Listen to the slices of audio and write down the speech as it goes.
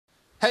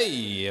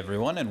Hey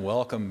everyone, and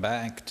welcome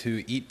back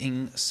to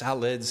Eating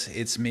Salads.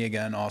 It's me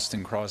again,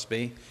 Austin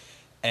Crosby,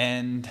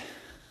 and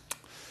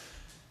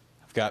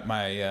I've got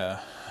my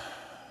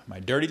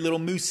dirty little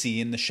Moosey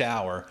in the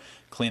shower,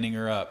 cleaning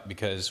her up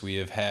because we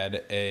have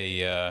had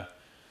a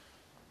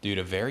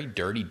very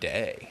dirty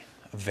day,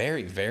 a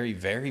very, very,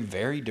 very,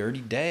 very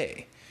dirty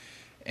day.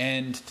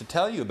 And to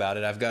tell you about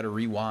it, I've got to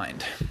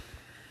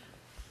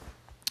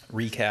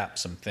recap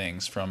some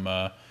things from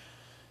the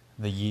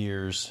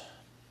years.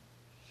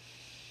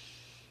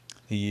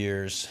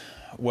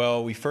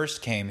 Well, we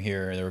first came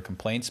here, there were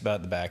complaints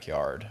about the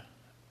backyard,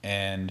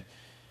 and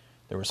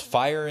there was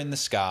fire in the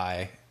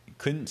sky. You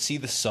couldn't see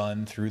the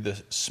sun through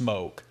the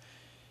smoke.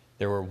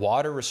 There were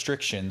water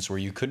restrictions where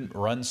you couldn't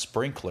run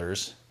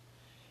sprinklers,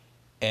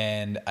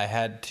 and I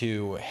had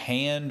to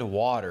hand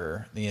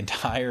water the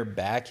entire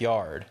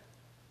backyard,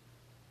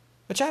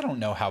 which I don't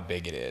know how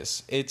big it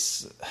is.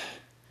 It's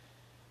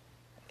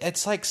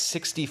like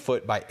 60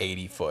 foot by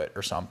 80 foot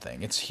or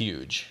something. It's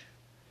huge.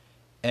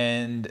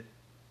 And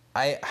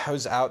I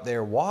was out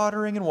there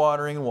watering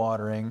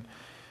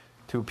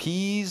to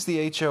appease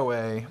the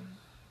HOA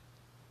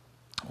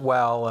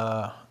while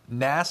a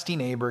nasty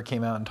neighbor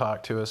came out and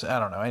talked to us. I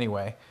don't know.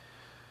 Anyway,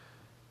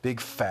 big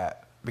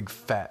fat,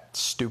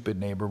 stupid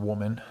neighbor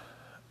woman.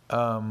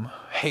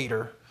 Hate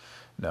her.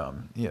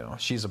 No,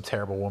 she's a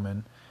terrible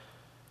woman.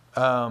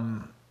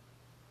 God.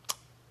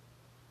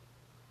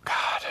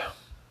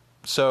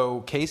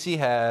 So Casey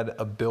had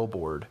a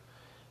billboard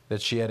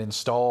that she had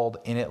installed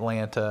in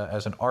Atlanta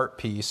as an art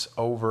piece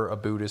over a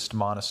Buddhist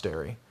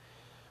monastery,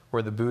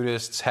 where the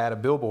Buddhists had a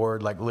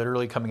billboard like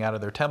literally coming out of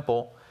their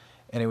temple,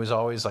 and it was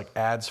always like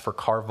ads for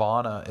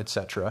Carvana,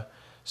 etc.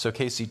 So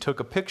Casey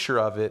took a picture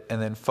of it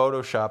and then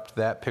photoshopped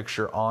that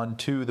picture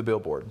onto the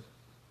billboard.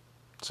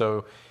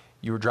 So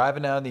you were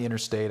driving down the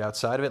interstate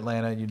outside of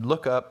Atlanta, you'd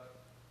look up,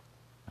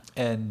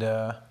 and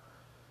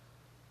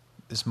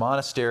this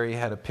monastery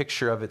had a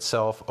picture of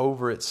itself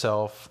over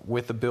itself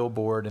with a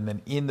billboard, and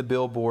then in the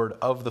billboard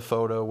of the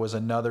photo was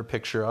another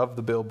picture of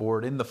the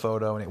billboard in the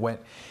photo, and it went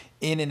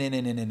in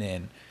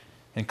and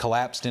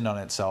collapsed in on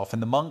itself.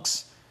 And the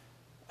monks,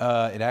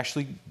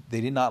 they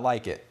did not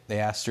like it. They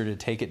asked her to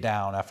take it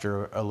down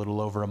after a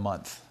little over a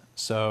month.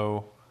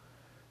 So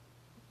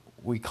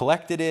we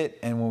collected it,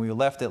 and when we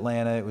left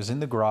Atlanta, it was in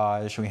the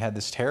garage. We had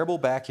this terrible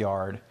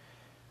backyard,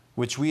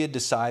 which we had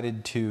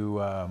decided to,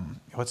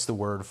 what's the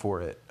word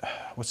for it?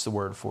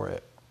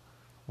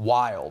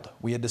 Wild.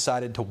 We had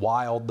decided to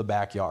wild the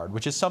backyard,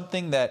 which is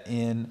something that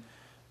in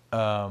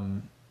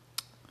the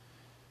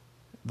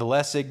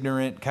less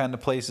ignorant kind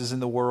of places in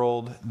the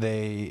world,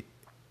 they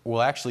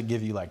will actually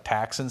give you like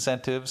tax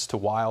incentives to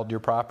wild your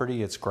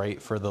property. It's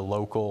great for the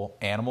local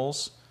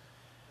animals.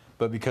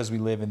 But because we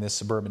live in this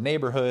suburban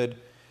neighborhood,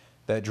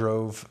 that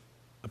drove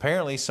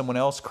apparently someone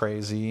else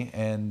crazy,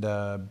 and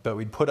but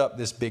we'd put up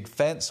this big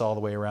fence all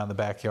the way around the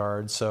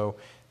backyard, so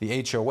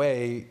the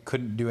HOA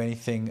couldn't do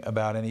anything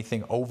about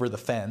anything over the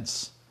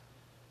fence.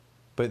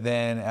 But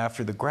then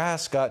after the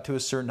grass got to a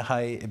certain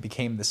height, it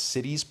became the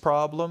city's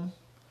problem,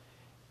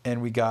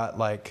 and we got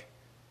like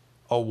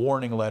a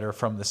warning letter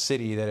from the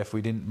city that if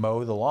we didn't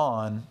mow the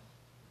lawn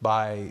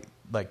by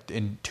like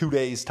in 2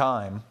 days'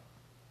 time,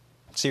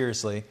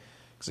 seriously,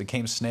 because it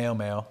came snail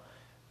mail,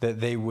 that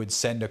they would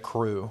send a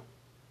crew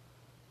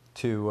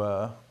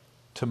to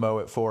mow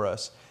it for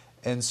us.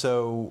 And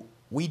so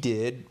we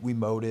did. We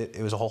mowed it.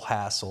 It was a whole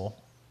hassle.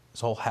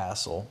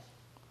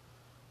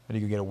 And you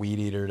could get a weed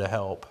eater to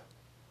help.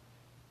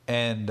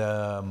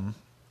 And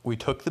we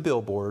took the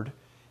billboard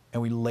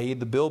and we laid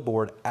the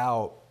billboard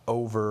out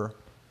over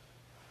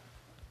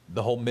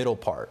the whole middle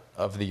part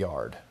of the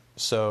yard,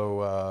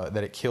 so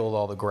that it killed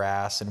all the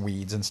grass and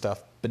weeds and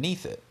stuff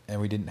beneath it,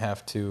 and we didn't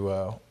have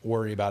to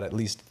worry about at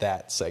least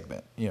that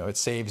segment. It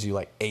saves you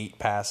like 8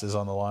 passes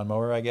on the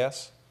lawnmower, I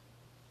guess.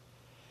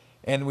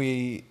 And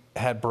we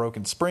had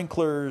broken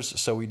sprinklers,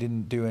 so we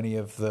didn't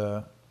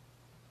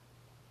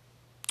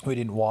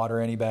water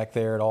any back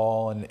there at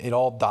all, and it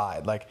all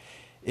died. Like,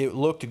 it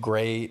looked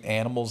great.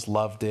 Animals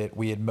loved it.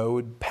 We had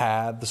mowed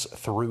paths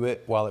through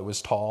it while it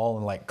was tall,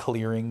 and like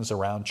clearings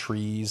around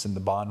trees and the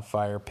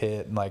bonfire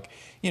pit, and like,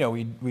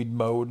 we'd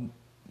mowed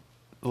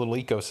a little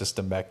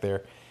ecosystem back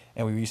there,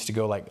 and we used to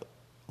go like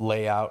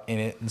lay out in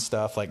it and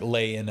stuff, like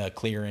lay in a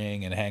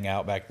clearing and hang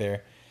out back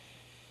there.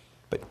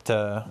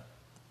 But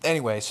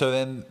anyway, so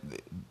then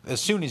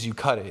as soon as you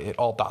cut it, it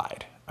all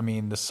died. I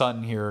mean, the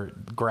sun here,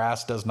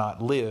 grass does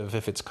not live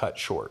if it's cut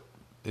short.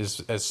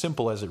 Is as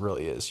simple as it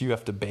really is. You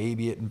have to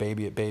baby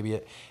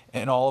it.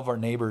 And all of our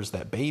neighbors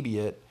that baby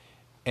it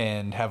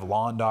and have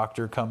lawn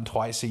doctor come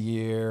twice a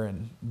year,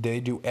 and they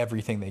do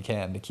everything they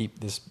can to keep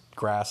this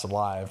grass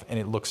alive, and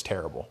it looks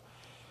terrible.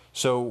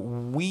 So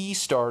we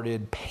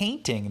started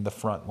painting the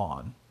front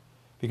lawn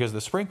because the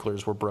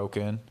sprinklers were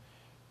broken,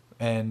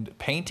 and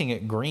painting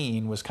it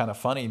green was kind of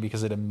funny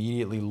because it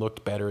immediately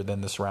looked better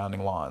than the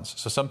surrounding lawns.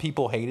 So some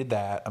people hated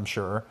that, I'm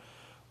sure.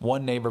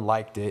 One neighbor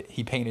liked it.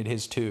 He painted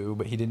his too,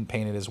 but he didn't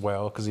paint it as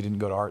well because he didn't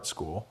go to art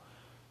school.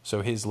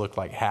 So his looked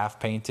like half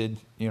painted,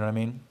 you know what I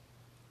mean?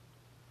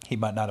 He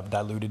might not have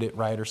diluted it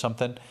right or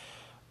something.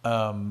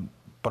 But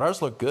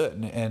ours looked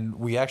good, and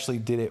we actually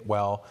did it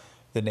well.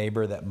 The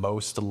neighbor that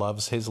most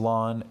loves his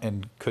lawn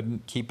and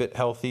couldn't keep it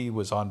healthy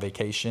was on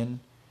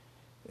vacation.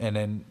 And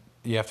then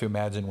you have to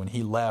imagine when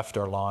he left,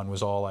 our lawn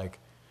was all like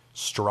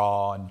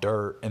straw and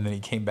dirt. And then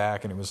he came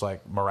back and it was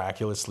like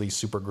miraculously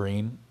super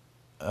green.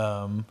 They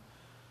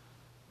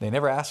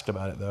never asked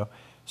about it though.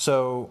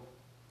 So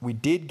we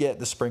did get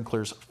the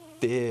sprinklers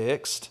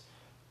fixed,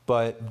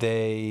 but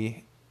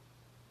they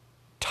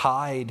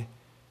tied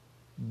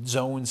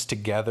zones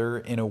together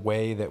in a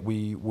way that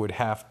we would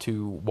have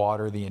to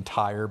water the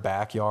entire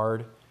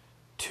backyard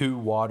to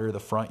water the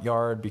front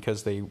yard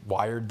because they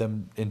wired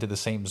them into the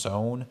same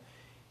zone,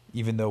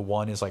 even though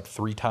one is like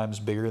 3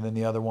 times bigger than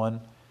the other one.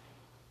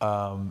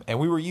 And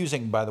we were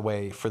using, by the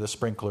way, for the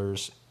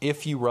sprinklers,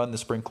 if you run the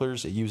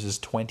sprinklers, it uses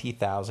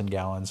 20,000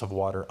 gallons of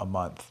water a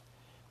month,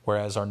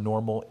 whereas our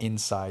normal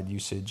inside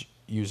usage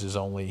uses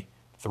only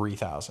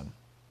 3,000.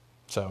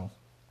 So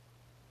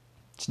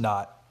it's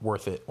not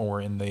worth it,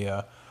 or in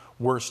the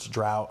worst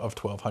drought of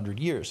 1,200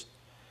 years.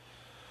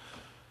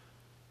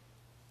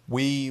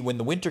 When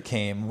the winter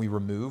came, we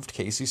removed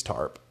Casey's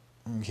tarp,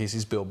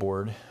 Casey's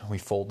billboard. We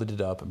folded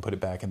it up and put it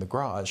back in the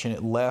garage, and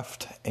it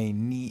left a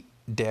neat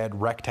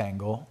dead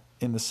rectangle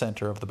in the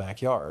center of the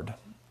backyard.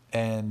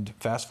 And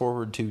fast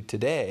forward to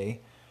today,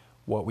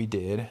 what we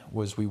did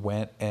was we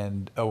went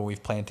and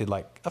we've planted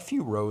like a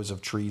few rows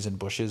of trees and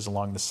bushes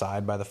along the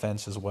side by the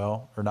fence as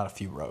well, or not a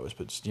few rows,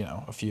 but just,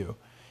 a few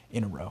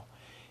in a row.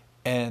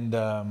 And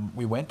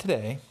we went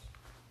today,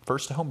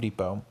 first to Home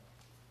Depot,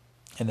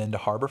 and then to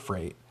Harbor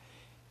Freight,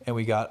 and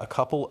we got a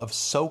couple of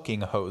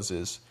soaking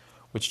hoses,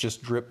 which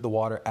just drip the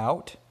water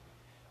out.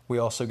 We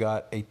also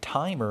got a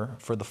timer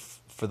for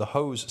the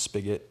hose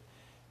spigot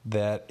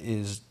that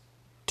is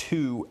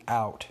 2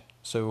 out.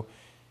 So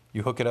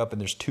you hook it up and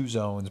there's 2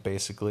 zones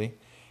basically.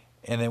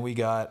 And then we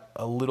got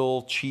a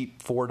little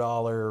cheap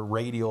 $4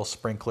 radial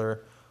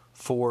sprinkler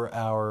for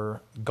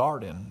our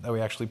garden that we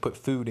actually put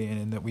food in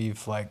and that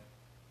we've like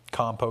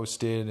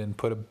composted and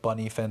put a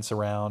bunny fence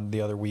around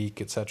the other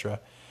week, etc.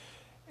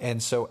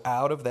 And so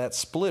out of that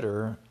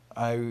splitter,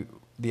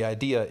 the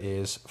idea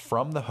is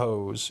from the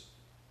hose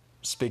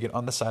spigot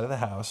on the side of the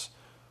house,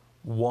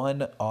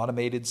 one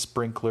automated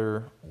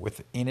sprinkler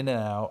with one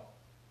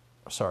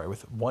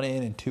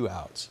in and 2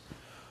 outs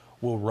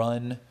will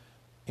run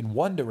in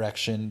one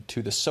direction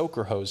to the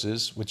soaker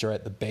hoses, which are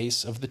at the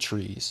base of the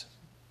trees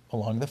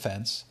along the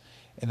fence,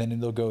 and then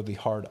they'll go the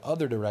hard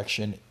other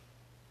direction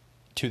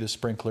to the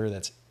sprinkler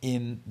that's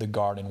in the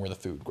garden where the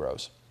food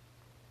grows.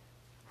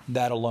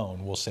 That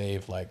alone will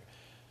save like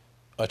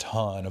a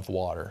ton of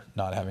water,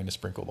 not having to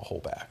sprinkle the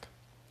whole back.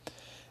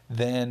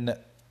 Then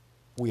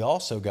we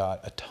also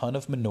got a ton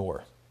of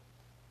manure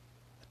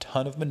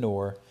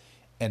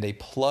and a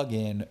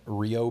plug-in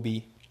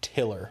Ryobi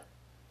tiller.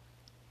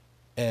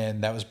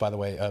 And that was, by the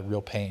way, a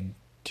real pain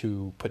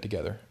to put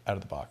together out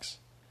of the box.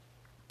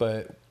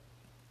 But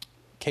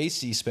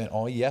Casey spent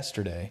all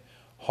yesterday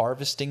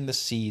harvesting the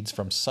seeds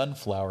from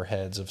sunflower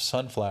heads of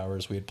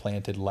sunflowers we had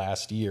planted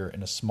last year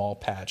in a small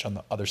patch on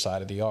the other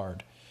side of the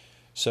yard.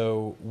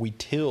 So we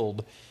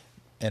tilled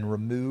and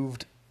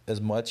removed as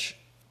much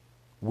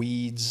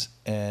weeds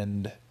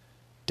and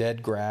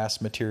dead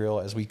grass material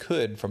as we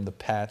could from the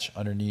patch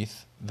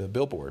underneath the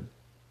billboard.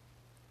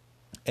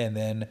 And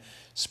then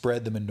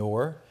spread the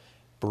manure,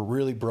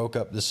 really broke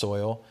up the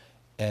soil,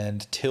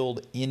 and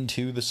tilled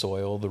into the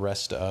soil the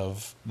rest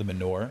of the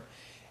manure.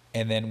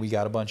 And then we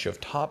got a bunch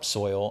of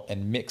topsoil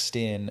and mixed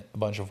in a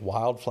bunch of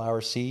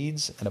wildflower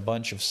seeds and a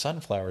bunch of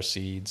sunflower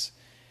seeds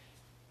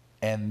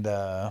and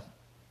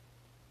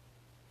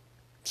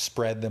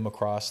spread them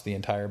across the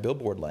entire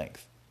billboard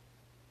length.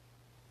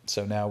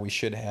 So now we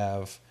should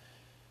have,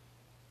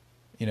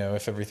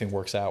 if everything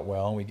works out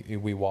well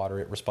and we water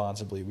it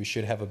responsibly, we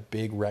should have a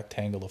big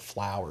rectangle of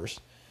flowers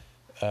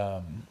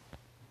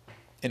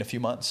in a few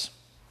months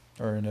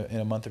or in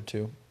a month or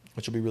two,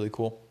 which will be really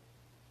cool.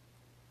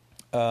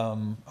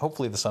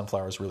 Hopefully the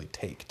sunflowers really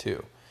take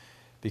too,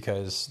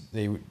 because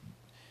they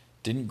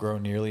didn't grow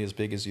nearly as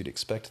big as you'd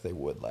expect they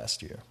would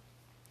last year.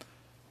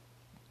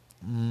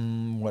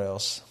 What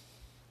else?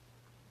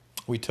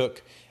 We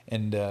took,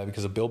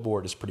 because a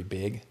billboard is pretty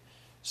big,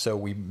 so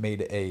we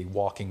made a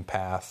walking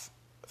path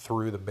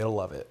through the middle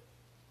of it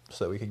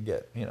so that we could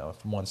get,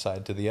 from one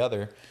side to the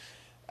other.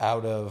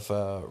 Out of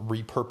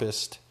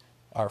repurposed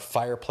our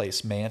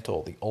fireplace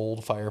mantle, the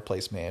old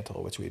fireplace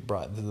mantle, which we had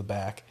brought into the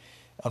back.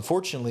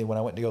 Unfortunately, when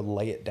I went to go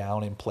lay it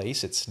down in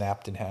place, it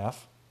snapped in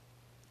half.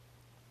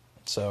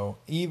 So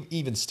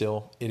even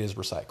still, it is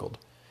recycled.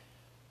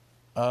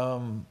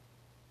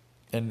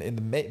 And in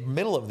the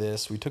middle of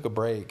this, we took a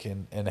break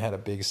and had a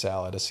big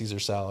salad, a Caesar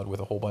salad with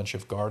a whole bunch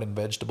of garden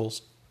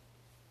vegetables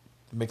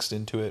mixed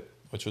into it,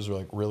 which was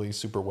like really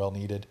super well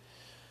needed.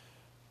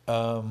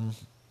 Yeah.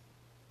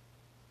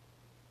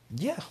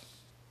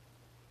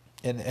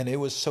 And it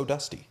was so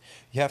dusty.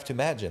 You have to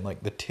imagine,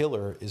 like, the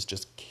tiller is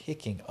just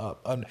kicking up.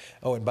 And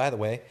by the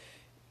way,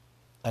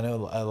 I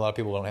know a lot of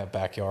people don't have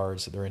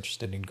backyards that they're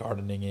interested in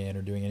gardening in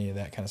or doing any of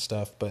that kind of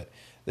stuff, but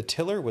The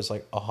tiller was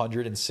like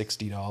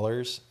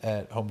 $160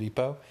 at Home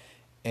Depot,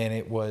 and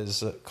it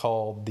was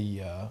called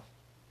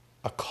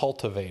a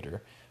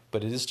cultivator,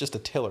 but it is just a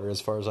tiller as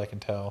far as I can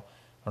tell.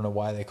 I don't know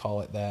why they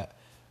call it that.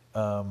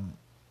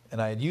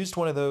 And I had used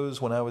one of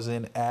those when I was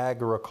in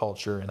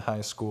agriculture in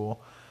high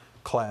school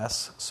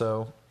class,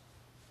 so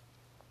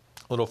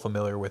a little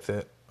familiar with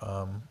it.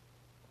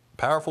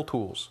 Powerful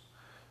tools.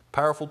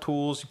 Powerful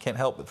tools, you can't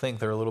help but think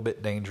they're a little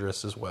bit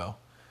dangerous as well.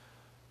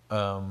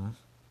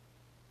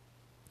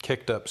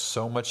 Kicked up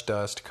so much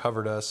dust,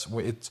 covered us.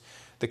 It's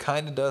the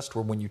kind of dust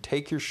where when you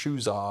take your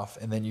shoes off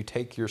and then you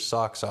take your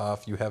socks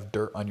off, you have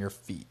dirt on your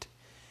feet.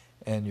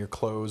 And your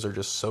clothes are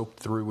just soaked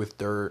through with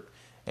dirt,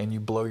 and you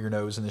blow your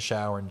nose in the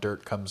shower and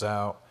dirt comes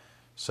out.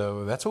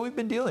 So that's what we've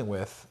been dealing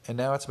with. And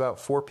now it's about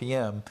 4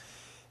 p.m.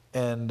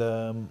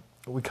 And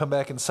we come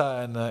back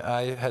inside, and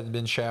I had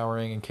been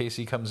showering, and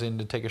Casey comes in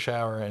to take a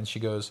shower, and she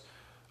goes,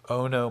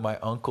 "Oh no, my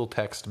uncle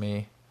texted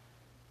me.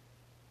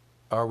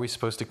 Are we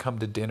supposed to come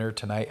to dinner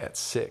tonight at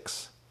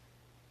 6?"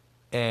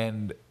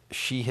 And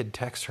she had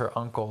texted her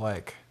uncle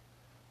like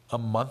a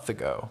month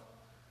ago,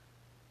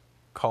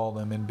 called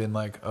him and been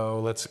like, "Oh,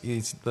 let's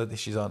eat."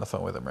 She's on the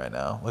phone with him right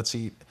now. "Let's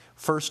eat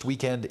first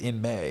weekend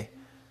in May.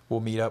 We'll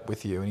meet up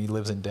with you." And he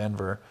lives in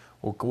Denver.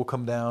 We'll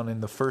come down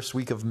in the first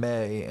week of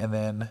May, and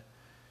then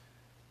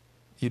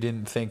you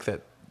didn't think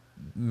that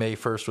May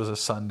 1st was a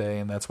Sunday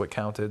and that's what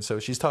counted. So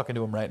she's talking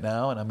to him right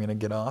now, and I'm going to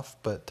get off.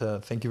 But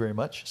thank you very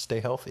much. Stay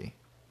healthy.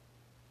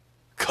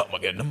 Come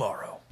again tomorrow.